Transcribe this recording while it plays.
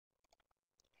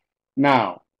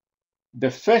Now, the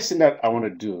first thing that I want to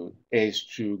do is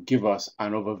to give us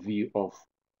an overview of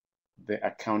the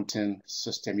accounting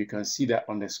system. You can see that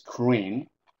on the screen.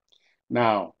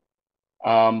 Now,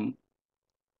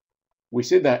 we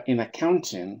say that in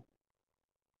accounting,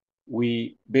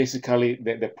 we basically,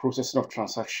 the processing of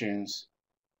transactions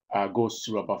goes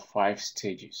through about 5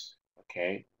 stages,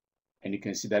 okay? And you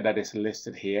can see that that is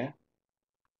listed here,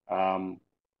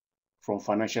 from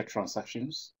financial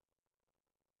transactions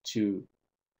to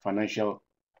financial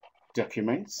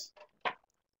documents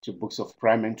to books of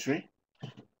prime entry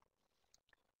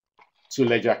to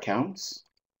ledger accounts,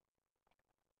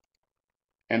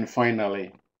 and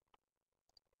finally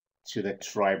to the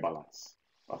trial balance.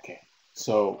 Okay,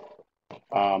 so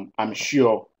I'm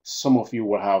sure some of you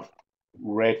will have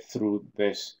read through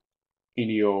this in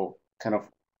your kind of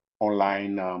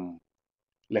online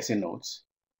lesson notes.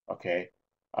 Okay,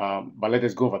 but let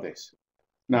us go over this.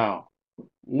 Now,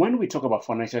 when we talk about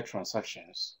financial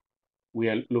transactions, we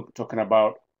are talking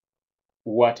about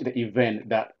what the event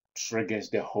that triggers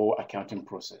the whole accounting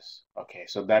process. Okay,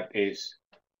 so that is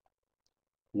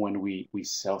when we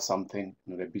sell something,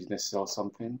 the business sells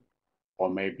something, or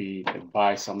maybe they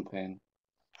buy something,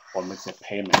 or makes a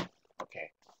payment. Okay,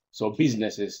 so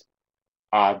businesses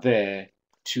are there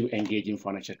to engage in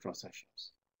financial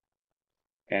transactions,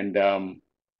 and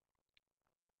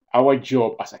our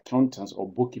job as accountants or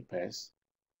bookkeepers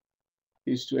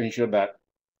is to ensure that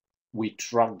we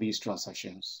track these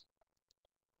transactions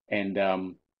and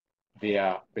they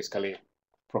are basically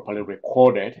properly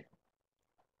recorded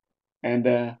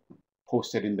and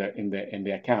posted in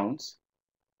the accounts.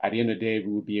 At the end of the day,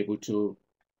 we will be able to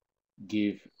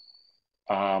give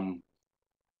a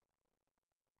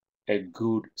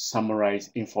good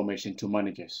summarized information to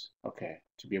managers, okay,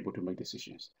 to be able to make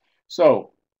decisions.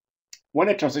 So when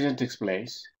a transaction takes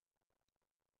place,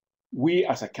 we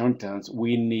as accountants,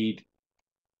 we need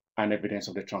an evidence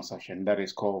of the transaction that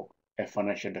is called a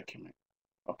financial document,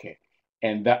 okay,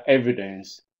 and that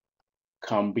evidence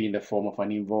can be in the form of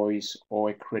an invoice or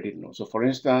a credit note. So for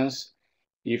instance,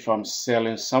 if I'm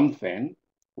selling something,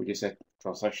 which is a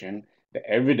transaction, the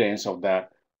evidence of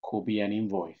that could be an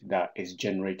invoice that is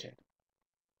generated,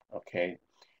 okay,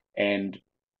 and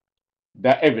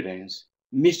that evidence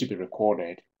needs to be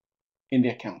recorded in the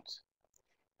account.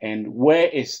 And where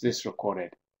is this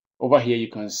recorded? Over here, you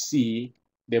can see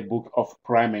the book of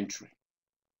prime entry,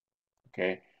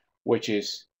 okay, which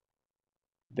is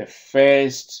the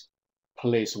first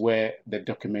place where the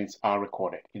documents are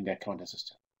recorded in the accounting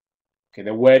system. Okay,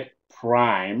 the word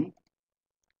prime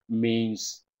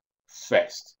means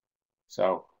first.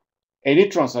 So any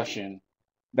transaction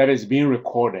that is being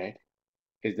recorded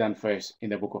is done first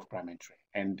in the book of prime entry.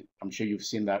 And I'm sure you've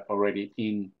seen that already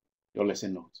in your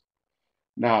lesson notes.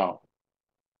 Now,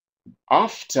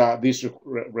 after these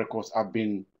records have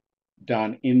been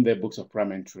done in the books of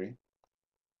prime entry,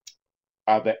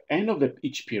 at the end of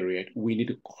each period, we need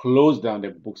to close down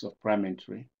the books of prime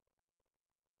entry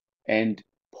and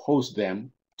post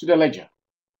them to the ledger.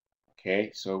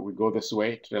 Okay, so we go this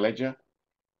way to the ledger.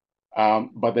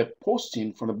 But the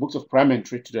posting from the books of prime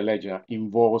entry to the ledger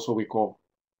involves what we call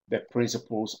the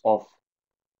principles of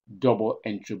double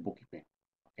entry bookkeeping.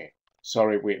 Okay,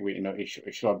 sorry,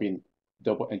 it should have been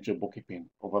double entry bookkeeping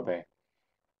over there.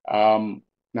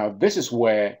 Now this is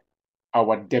where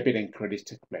our debit and credit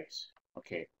take place.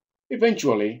 Okay,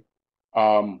 eventually,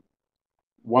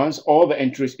 once all the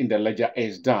entries in the ledger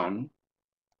is done,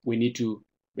 we need to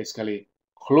basically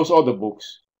close all the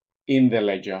books in the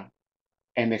ledger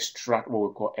and extract what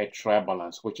we call a trial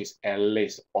balance, which is a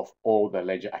list of all the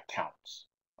ledger accounts,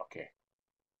 okay,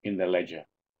 in the ledger.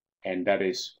 And that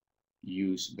is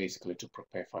used basically to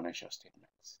prepare financial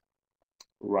statements.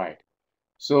 Right.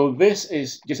 So this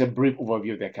is just a brief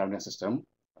overview of the accounting system,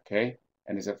 okay?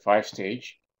 And it's a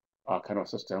 5-stage kind of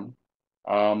system.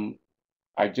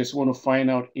 I just want to find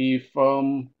out if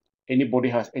anybody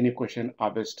has any question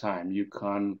at this time. You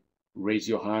can raise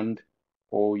your hand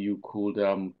or you could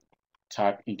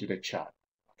type into the chat.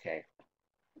 Okay,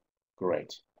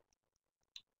 great.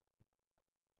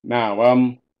 Now,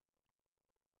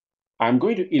 I'm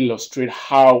going to illustrate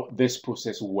how this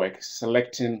process works,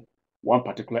 selecting one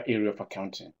particular area of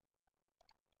accounting.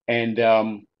 And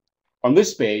on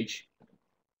this page,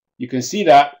 you can see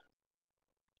that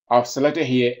I've selected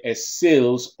here a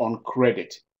sales on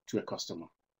credit to a customer.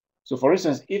 So for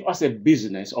instance, if as a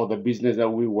business or the business that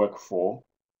we work for,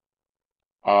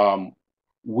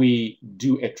 we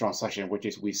do a transaction, which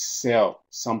is we sell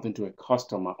something to a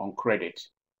customer on credit,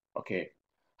 okay,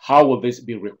 how will this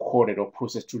be recorded or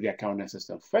processed through the accounting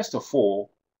system? First of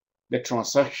all, the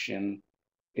transaction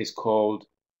is called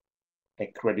a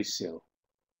credit sale.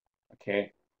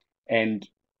 Okay, and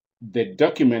the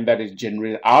document that is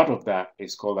generated out of that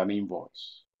is called an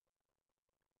invoice.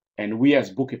 And we as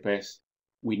bookkeepers,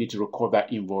 we need to record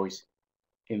that invoice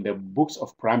in the books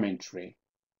of prime entry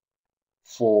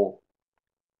for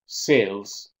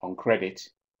sales on credit,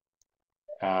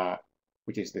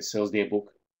 which is the sales day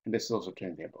book and the sales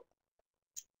return day book.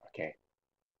 Okay.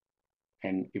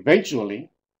 And eventually,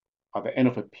 at the end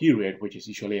of a period, which is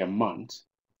usually a month,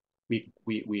 we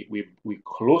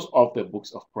close off the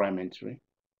books of prime entry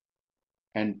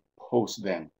and post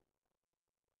them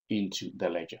into the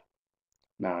ledger.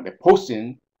 Now, the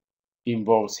posting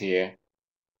involves here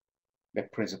the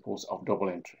principles of double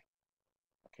entry.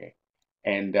 Okay.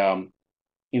 And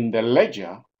in the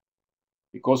ledger,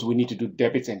 because we need to do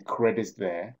debits and credits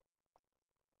there,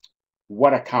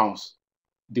 what accounts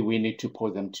do we need to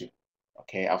post them to?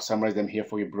 Okay, I'll summarize them here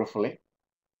for you briefly.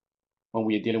 When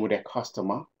we are dealing with a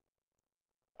customer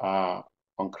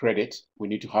on credit, we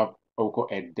need to have what we call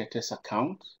a debtors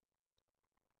account,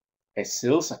 a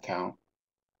sales account,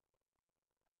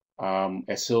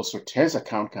 a sales returns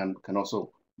account can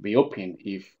also be opened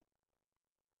if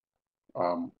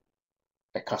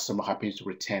a customer happens to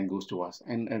return goods to us,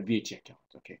 and a VAT account.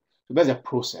 Okay, so that's a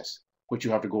process which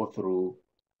you have to go through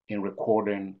in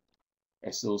recording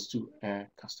a sales to a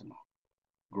customer.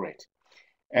 Great.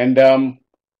 And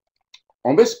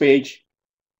on this page,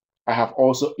 I have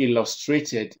also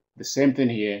illustrated the same thing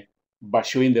here by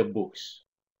showing the books.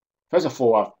 First of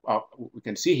all, we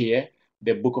can see here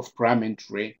the book of prime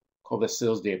entry called the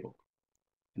sales day book.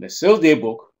 In the sales day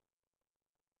book,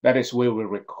 that is where we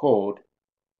record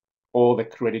all the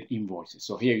credit invoices.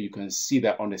 So here you can see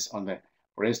that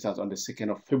for instance, on the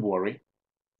 2nd of February,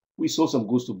 we sold some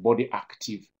goods to Body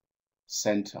Active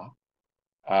Center.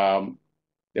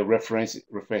 The reference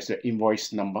refers to the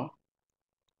invoice number,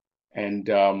 and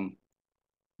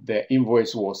the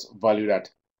invoice was valued at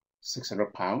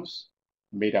 £600,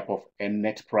 made up of a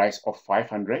net price of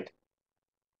 500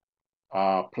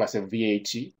 plus a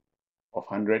VAT of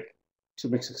 100 to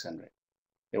make 600.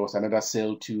 There was another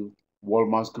sale to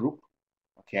Walmart's Group,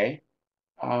 okay,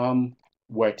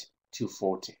 worth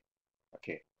 240.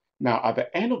 Okay. Now at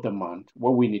the end of the month,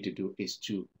 what we need to do is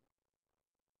to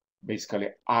basically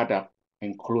add up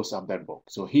and close up that book.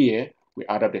 So here we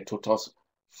add up the totals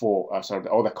for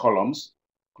all the columns,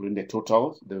 including the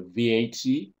totals, the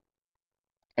VAT,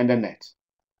 and the net.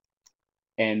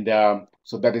 And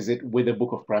so that is it with the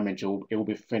book of prime entry. It will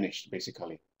be finished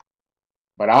basically.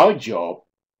 But our job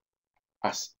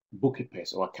as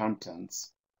bookkeepers or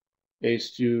accountants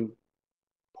is to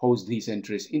post these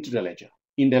entries into the ledger.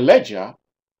 In the ledger,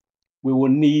 we will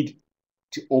need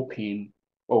to open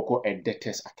what we call a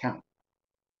debtors account,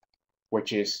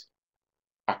 which is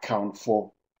account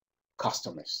for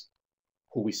customers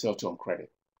who we sell to on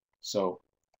credit. So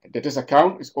a debtors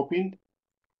account is opened,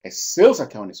 a sales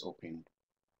account is opened,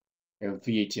 a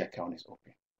VAT account is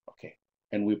open. Okay,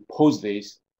 and we post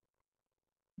this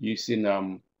using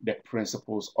the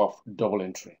principles of double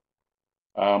entry.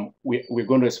 We're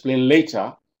going to explain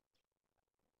later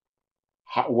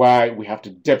why we have to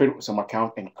debit some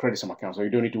account and credit some account, so you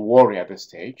don't need to worry at this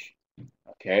stage.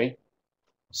 Okay,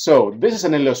 so this is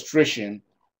an illustration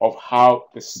of how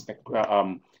this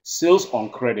sales on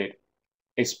credit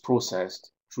is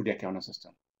processed through the accounting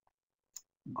system.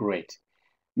 Great.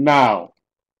 Now,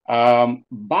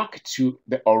 back to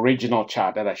the original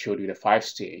chart that I showed you, the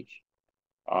 5-stage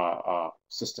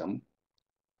system.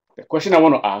 The question I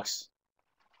want to ask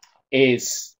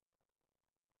is,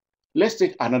 let's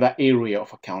take another area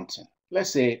of accounting. Let's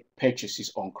say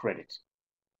purchases on credit.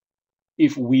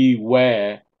 If we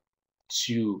were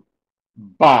to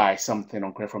buy something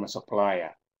on credit from a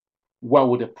supplier, what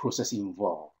would the process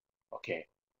involve? Okay,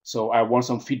 so I want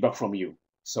some feedback from you.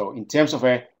 So in terms of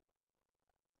a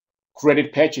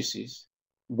credit purchases,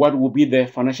 what will be the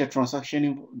financial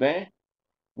transaction there?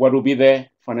 What will be the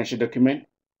financial document?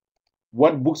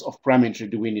 What books of prime entry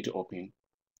do we need to open?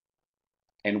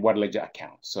 And what ledger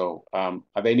account? So are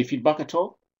there any feedback at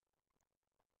all?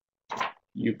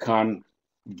 You can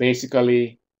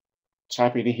basically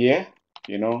type it in here,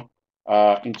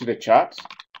 into the chat,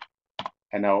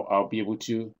 and I'll be able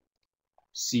to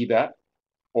see that.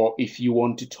 Or if you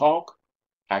want to talk,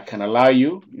 I can allow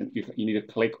you. You need to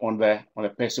click on the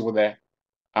person with the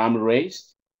arm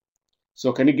raised.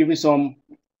 So can you give me some?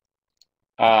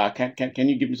 Can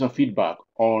you give me some feedback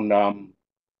on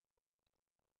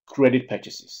credit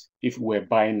purchases? If we're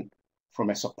buying from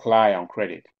a supplier on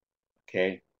credit,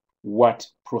 okay, what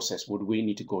process would we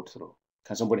need to go through?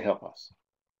 Can somebody help us?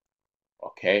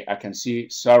 Okay, I can see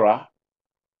Sarah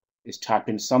is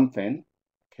typing something.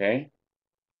 Okay,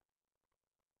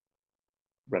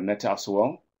 Renata as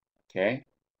well. Okay.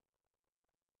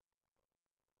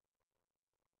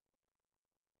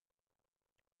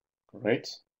 Great.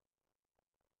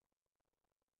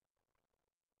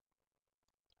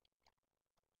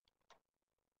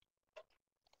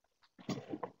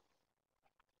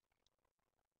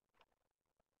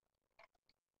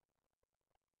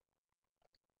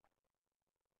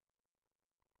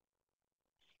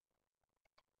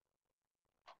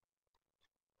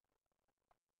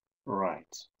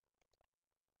 Right.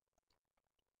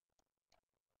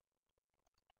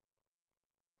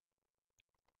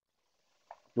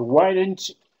 Why don't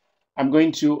I'm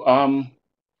going to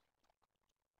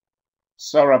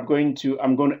Sarah, I'm going to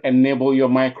enable your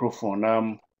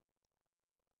microphone.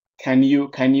 Can you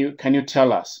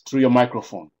tell us through your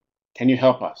microphone? Can you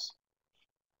help us?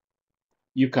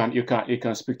 You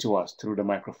can speak to us through the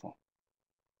microphone.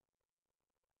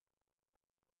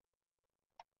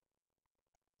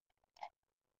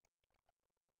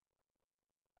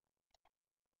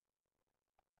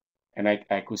 And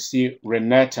I could see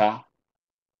Renata.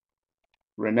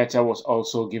 Renata was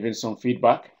also giving some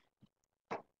feedback.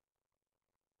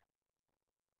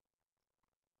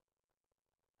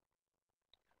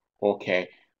 Okay,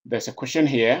 there's a question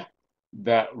here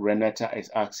that Renata is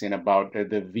asking about the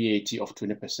VAT of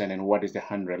 20% and what is the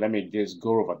 100. Let me just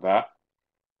go over that.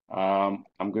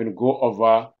 I'm going to go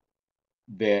over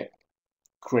the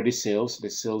credit sales, the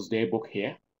sales day book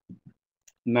here.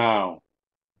 Now,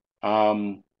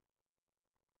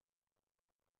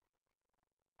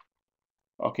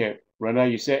 okay, Renata,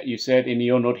 you said in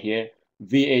your note here,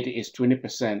 VAT is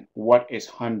 20%. What is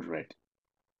 100?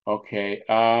 Okay.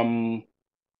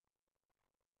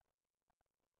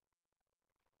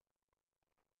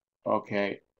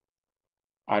 Okay.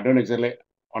 I don't exactly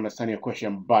understand your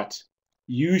question, but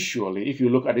usually, if you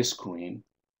look at the screen,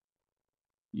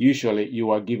 usually you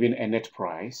are given a net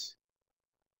price,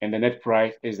 and the net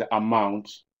price is the amount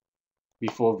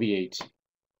before VAT.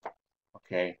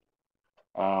 Okay.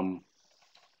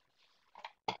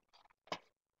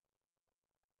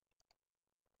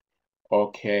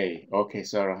 Okay,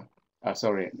 Sarah.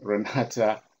 Sorry,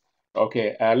 Renata.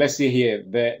 Okay, let's see here.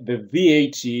 The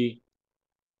VAT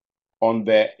on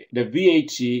the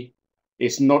VAT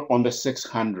is not on the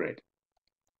 600.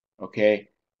 Okay,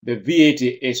 the VAT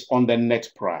is on the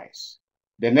net price.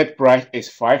 The net price is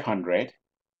 500,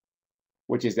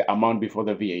 which is the amount before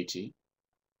the VAT.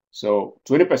 So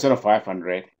 20% of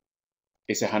 500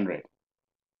 is 100.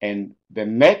 And the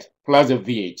net plus the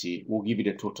VAT will give you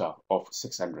the total of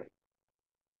 600.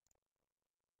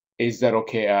 Is that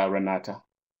okay, Renata?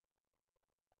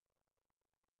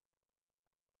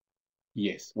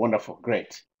 Yes, wonderful,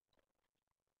 great.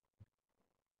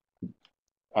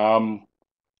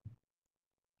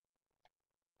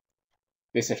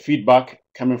 There's a feedback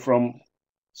coming from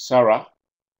Sarah.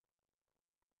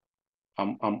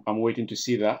 I'm waiting to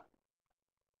see that.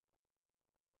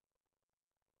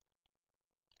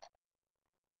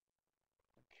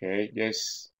 Okay,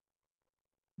 just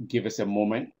give us a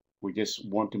moment. We just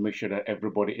want to make sure that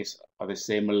everybody is at the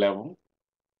same level.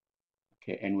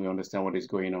 Okay, and we understand what is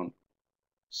going on.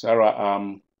 Sarah,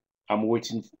 I'm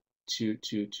waiting to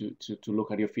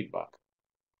look at your feedback.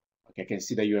 Okay, I can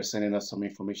see that you are sending us some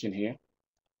information here.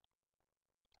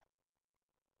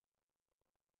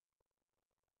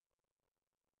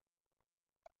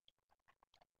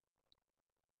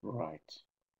 Right.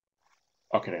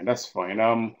 Okay, then that's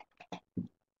fine.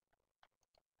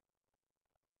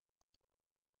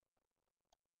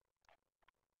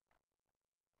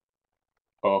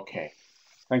 Okay.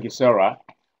 Thank you, Sarah.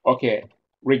 Okay,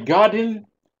 regarding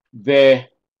the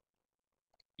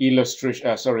illustration,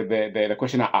 the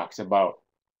question I asked about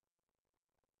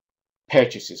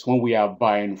purchases when we are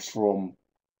buying from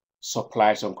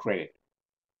suppliers on credit,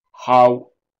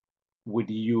 how would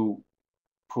you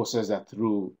process that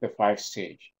through the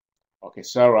 5-stage? Okay,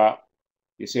 Sarah,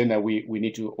 you're saying that we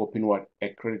need to open what? A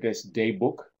creditor's day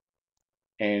book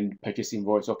and purchase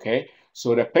invoice. Okay,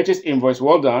 so the purchase invoice,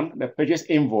 well done. The purchase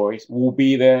invoice will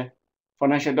be the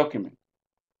financial document.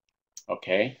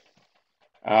 Okay.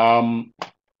 The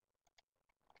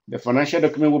financial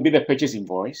document will be the purchase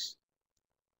invoice.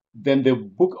 Then the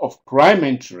book of prime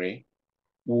entry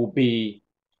will be,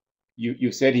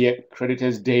 you said here,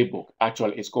 creditor's day book.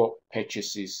 Actually, it's called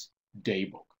purchases day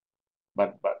book.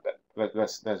 But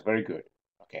that's very good.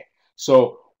 Okay.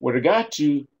 So with regard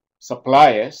to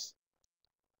suppliers,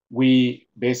 we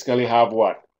basically have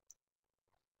what?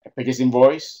 A purchase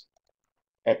invoice,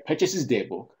 a purchases day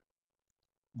book.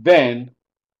 Then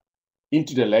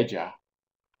into the ledger,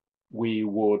 we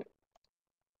would,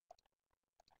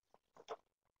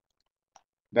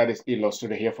 that is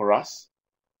illustrated here for us.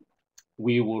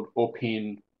 we would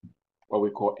open what we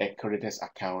call a creditor's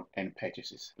account and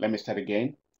purchases. Let me start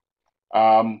again.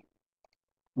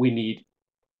 We need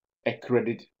a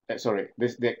credit,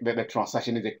 the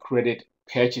transaction is a credit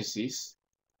purchases.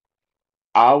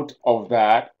 Out of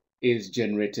that is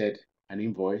generated an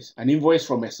invoice. An invoice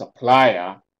from a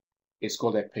supplier is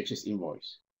called a purchase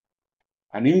invoice.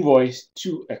 An invoice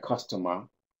to a customer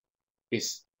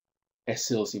is a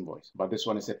sales invoice, but this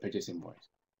one is a purchase invoice.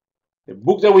 The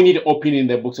book that we need to open in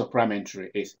the books of prime entry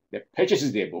is the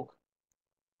purchases day book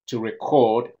to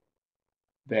record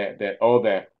all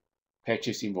the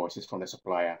purchase invoices from the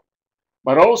supplier,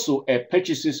 but also a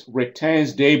purchases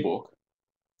returns day book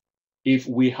if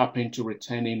we happen to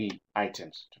return any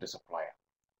items to the supplier.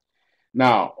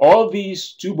 Now, all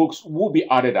these two books will be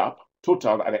added up,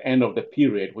 total at the end of the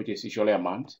period, which is usually a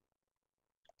month,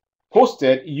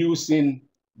 posted using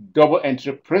double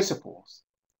entry principles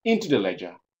into the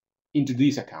ledger, into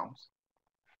these accounts: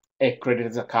 a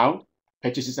creditor's account,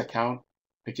 purchases account,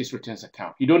 purchase returns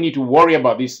account. You don't need to worry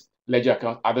about this ledger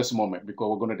account at this moment because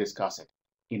we're going to discuss it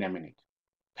in a minute.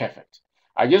 Perfect.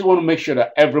 I just want to make sure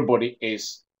that everybody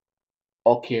is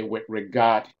okay with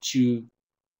regard to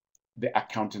the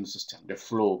accounting system, the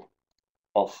flow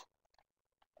of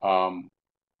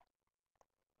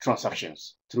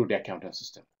transactions through the accounting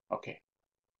system. Okay,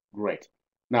 great.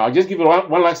 Now, I'll just give you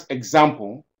one last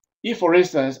example. If, for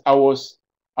instance, I was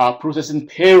processing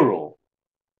payroll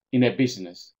in a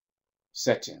business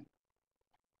setting,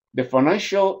 the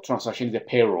financial transaction is the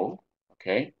payroll,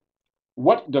 okay?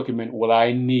 What document will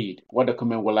I need? What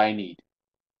document will I need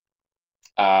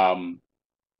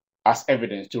as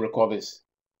evidence to record this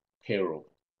payroll?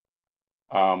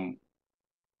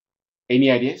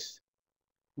 Any ideas?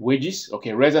 Wages?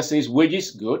 Okay, Reza says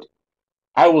wages, good.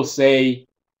 I will say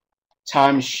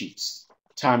timesheets,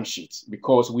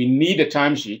 because we need a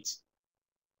timesheet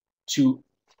to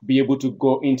be able to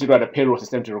go into the payroll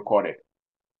system to record it.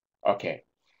 Okay,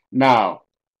 now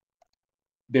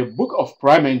the book of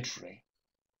prime entry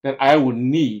that I will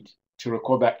need to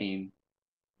record that in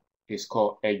is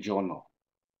called a journal.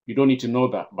 You don't need to know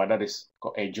that, but that is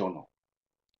called a journal.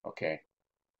 Okay.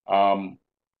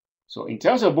 So in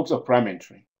terms of books of prime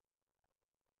entry,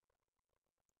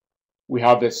 we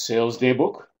have the sales day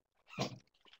book,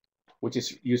 which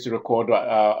is used to record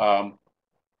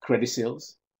credit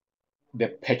sales. The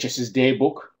purchases day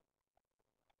book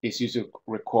is used to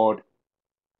record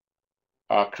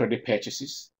credit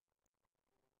purchases.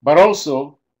 But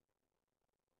also,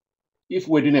 if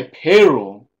we're doing a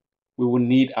payroll, we will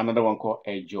need another one called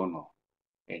a journal.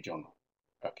 A journal.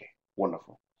 Okay,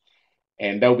 wonderful.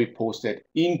 And that will be posted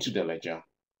into the ledger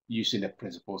using the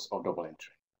principles of double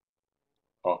entry.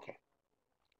 Okay,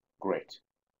 great.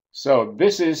 So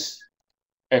this is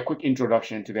a quick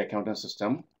introduction to the accounting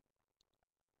system.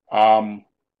 I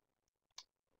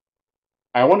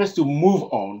want us to move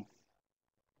on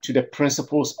to the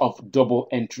principles of double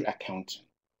entry accounting.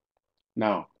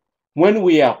 Now, when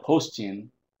we are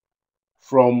posting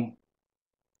from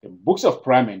the books of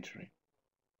prime entry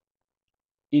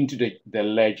into the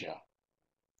ledger,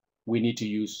 we need to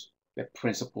use the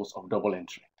principles of double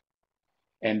entry.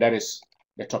 And that is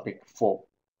the topic 4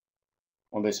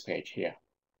 on this page here.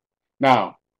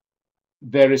 Now,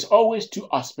 there is always two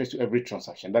aspects to every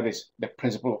transaction. That is the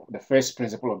first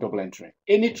principle of double entry.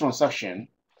 Any transaction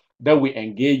that we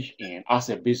engage in as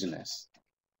a business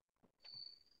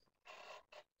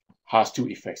has two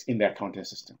effects in the accounting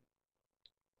system.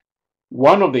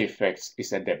 One of the effects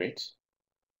is a debit,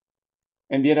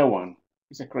 and the other one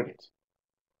is a credit.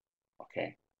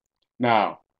 Okay.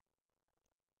 Now,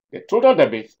 the total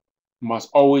debit must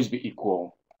always be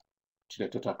equal to the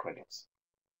total credits.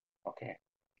 Okay.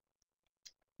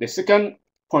 The second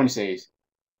point says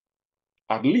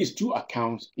at least two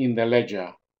accounts in the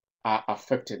ledger are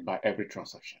affected by every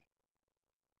transaction.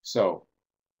 So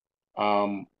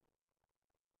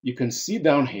you can see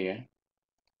down here,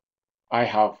 I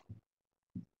have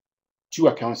two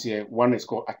accounts here. One is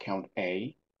called account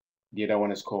A. The other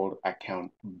one is called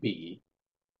account B.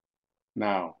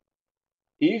 Now,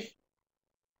 if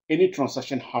any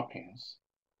transaction happens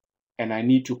and I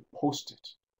need to post it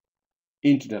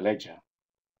into the ledger,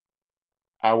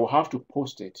 I will have to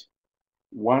post it,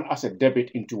 one as a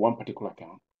debit into one particular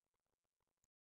account